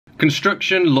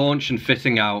Construction, launch and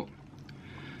fitting out.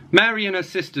 Mary and her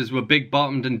sisters were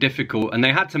big-bottomed and difficult, and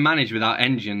they had to manage without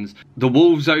engines. The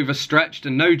wolves overstretched,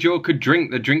 and no jaw could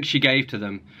drink the drink she gave to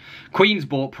them. Queens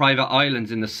bought private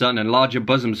islands in the sun and larger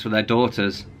bosoms for their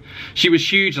daughters. She was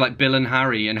huge like Bill and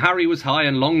Harry was high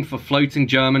and longed for floating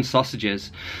German sausages.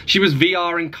 She was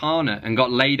VR incarnate and got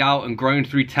laid out and grown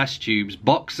through test tubes,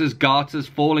 boxers, garters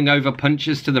falling over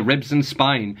punches to the ribs and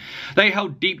spine. They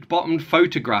held deep-bottomed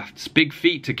photographs, big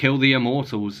feet to kill the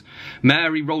immortals.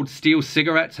 Mary rolled steel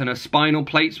cigarettes and her spinal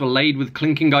plates were laid with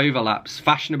clinking overlaps,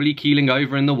 fashionably keeling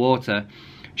over in the water.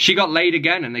 She got laid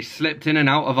again and they slipped in and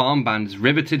out of armbands,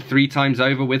 riveted 3 times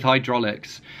over with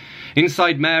hydraulics.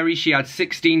 Inside Mary she had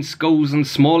 16 skulls and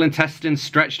small intestines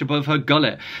stretched above her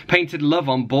gullet, painted love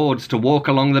on boards to walk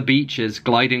along the beaches,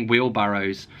 gliding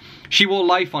wheelbarrows. She wore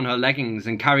life on her leggings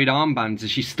and carried armbands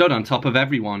as she stood on top of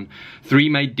everyone. 3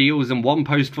 made deals and 1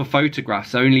 posed for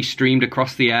photographs only streamed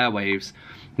across the airwaves.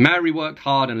 Mary worked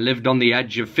hard and lived on the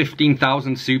edge of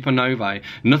 15,000 supernovae,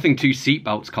 nothing 2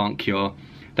 seatbelts can't cure.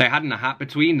 They hadn't a hat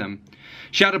between them.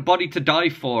 She had a body to die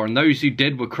for, and those who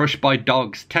did were crushed by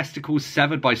dogs, testicles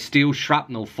severed by steel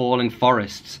shrapnel falling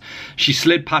forests. She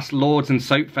slid past lords and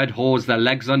soap-fed whores, their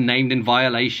legs unnamed in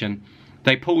violation.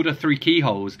 They pulled her through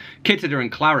keyholes, kitted her in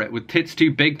claret with tits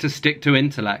too big to stick to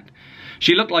intellect.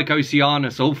 She looked like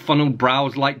Oceanus, all funneled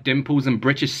brows, light dimples and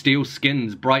British steel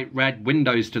skins, bright red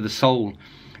windows to the soul.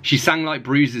 She sang like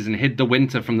bruises and hid the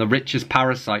winter from the richest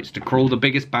parasites to crawl the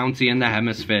biggest bounty in the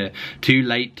hemisphere, too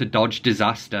late to dodge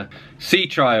disaster. Sea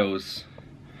trials.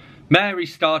 Mary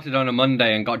started on a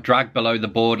Monday and got dragged below the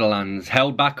borderlands,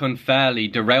 held back unfairly,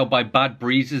 derailed by bad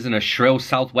breezes and a shrill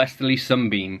southwesterly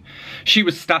sunbeam. She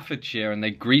was Staffordshire and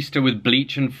they greased her with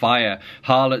bleach and fire,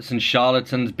 harlots and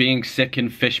charlatans being sick in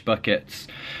fish buckets.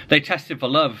 They tested for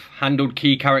love, handled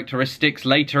key characteristics,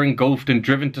 later engulfed and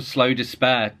driven to slow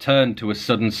despair, turned to a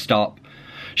sudden stop.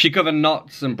 She covered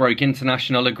knots and broke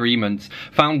international agreements,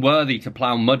 found worthy to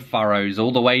plough mud furrows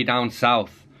all the way down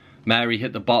south. Mary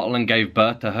hit the bottle and gave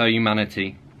birth to her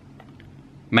humanity.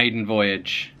 Maiden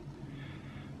voyage.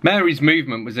 Mary's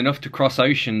movement was enough to cross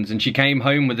oceans, and she came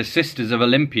home with the Sisters of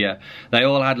Olympia. They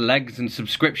all had legs and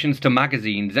subscriptions to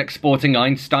magazines, exporting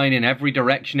Einstein in every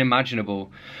direction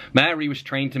imaginable. Mary was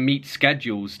trained to meet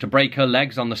schedules, to break her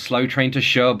legs on the slow train to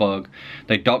Cherbourg.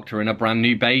 They docked her in a brand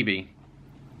new baby.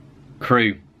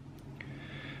 Crew.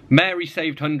 Mary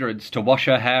saved hundreds to wash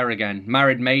her hair again,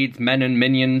 married maids, men and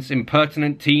minions,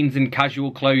 impertinent teens in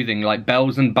casual clothing like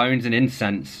bells and bones and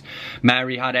incense.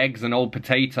 Mary had eggs and old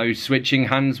potatoes, switching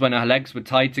hands when her legs were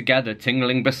tied together,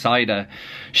 tingling beside her.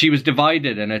 She was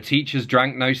divided and her teachers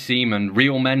drank no semen,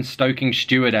 real men stoking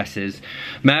stewardesses.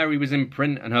 Mary was in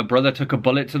print and her brother took a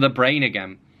bullet to the brain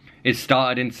again. It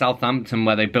started in Southampton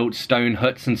where they built stone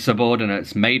huts and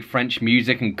subordinates, made French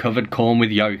music and covered corn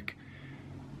with yoke.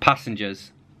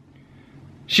 Passengers.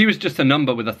 She was just a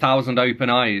number with 1,000 open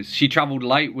eyes. She travelled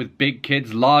light with big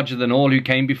kids larger than all who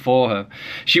came before her.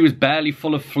 She was barely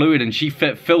full of fluid and she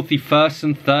fit filthy firsts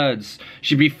and thirds.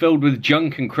 She'd be filled with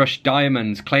junk and crushed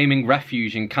diamonds, claiming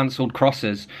refuge in cancelled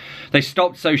crosses. They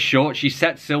stopped so short she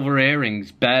set silver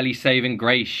earrings, barely saving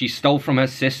grace. She stole from her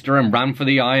sister and ran for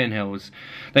the Iron Hills.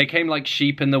 They came like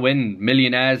sheep in the wind,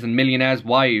 millionaires and millionaires'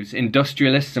 wives,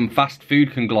 industrialists and fast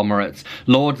food conglomerates,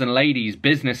 lords and ladies,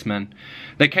 businessmen.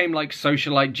 They came like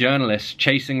socialite journalists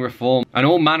chasing reform, and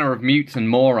all manner of mutes and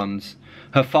morons.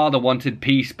 Her father wanted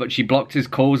peace, but she blocked his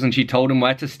calls and she told him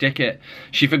where to stick it.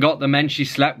 She forgot the men she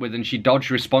slept with and she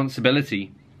dodged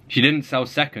responsibility. She didn't sell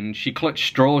seconds, she clutched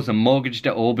straws and mortgaged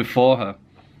it all before her.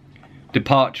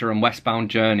 Departure and westbound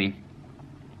journey.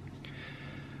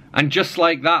 And just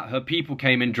like that, her people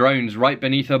came in drones right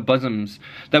beneath her bosoms.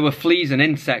 There were fleas and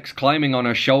insects climbing on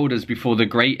her shoulders before the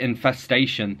great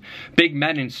infestation. Big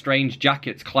men in strange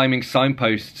jackets climbing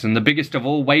signposts, and the biggest of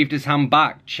all waved his hand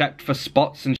back, checked for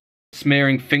spots and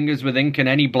smearing fingers with ink and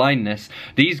any blindness.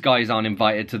 These guys aren't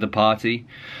invited to the party.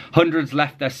 Hundreds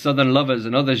left their southern lovers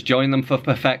and others joined them for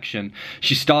perfection.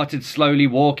 She started slowly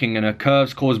walking and her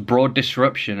curves caused broad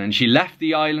disruption, and she left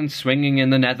the island swinging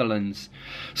in the Netherlands.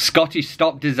 Scotty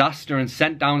stopped disaster and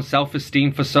sent down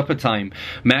self-esteem for supper time.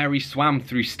 Mary swam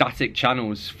through static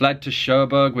channels, fled to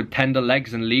Cherbourg with tender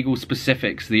legs and legal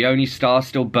specifics, the only star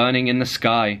still burning in the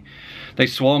sky. They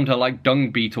swarmed her like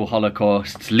dung beetle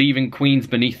holocausts, leaving queens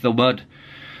beneath the mud.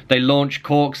 They launched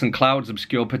corks and clouds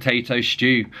obscure potato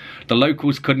stew. The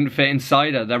locals couldn't fit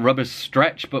inside her, their rubbers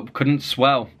stretched but couldn't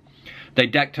swell. They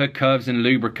decked her curves in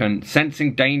lubricant,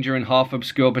 sensing danger in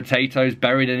half-obscure potatoes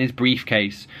buried in his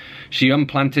briefcase. She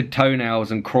unplanted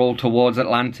toenails and crawled towards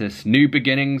Atlantis. New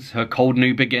beginnings, her cold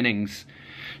new beginnings.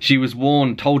 She was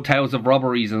warned, told tales of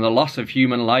robberies and the loss of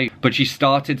human life, but she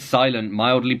started silent,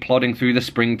 mildly plodding through the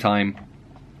springtime.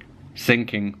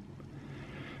 Sinking.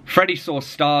 Freddie saw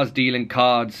stars dealing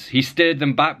cards. He steered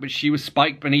them back, but she was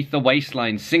spiked beneath the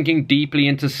waistline, sinking deeply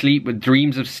into sleep with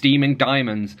dreams of steaming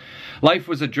diamonds. Life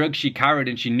was a drug she carried,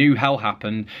 and she knew hell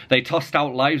happened. They tossed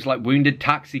out lives like wounded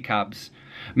taxicabs.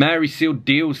 Mary sealed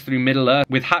deals through Middle Earth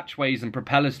with hatchways and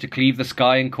propellers to cleave the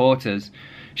sky in quarters.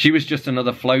 She was just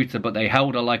another floater, but they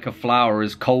held her like a flower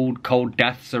as cold, cold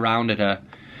death surrounded her.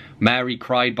 Mary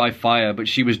cried by fire, but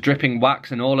she was dripping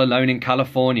wax and all alone in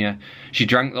California. She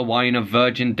drank the wine of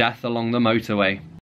virgin death along the motorway.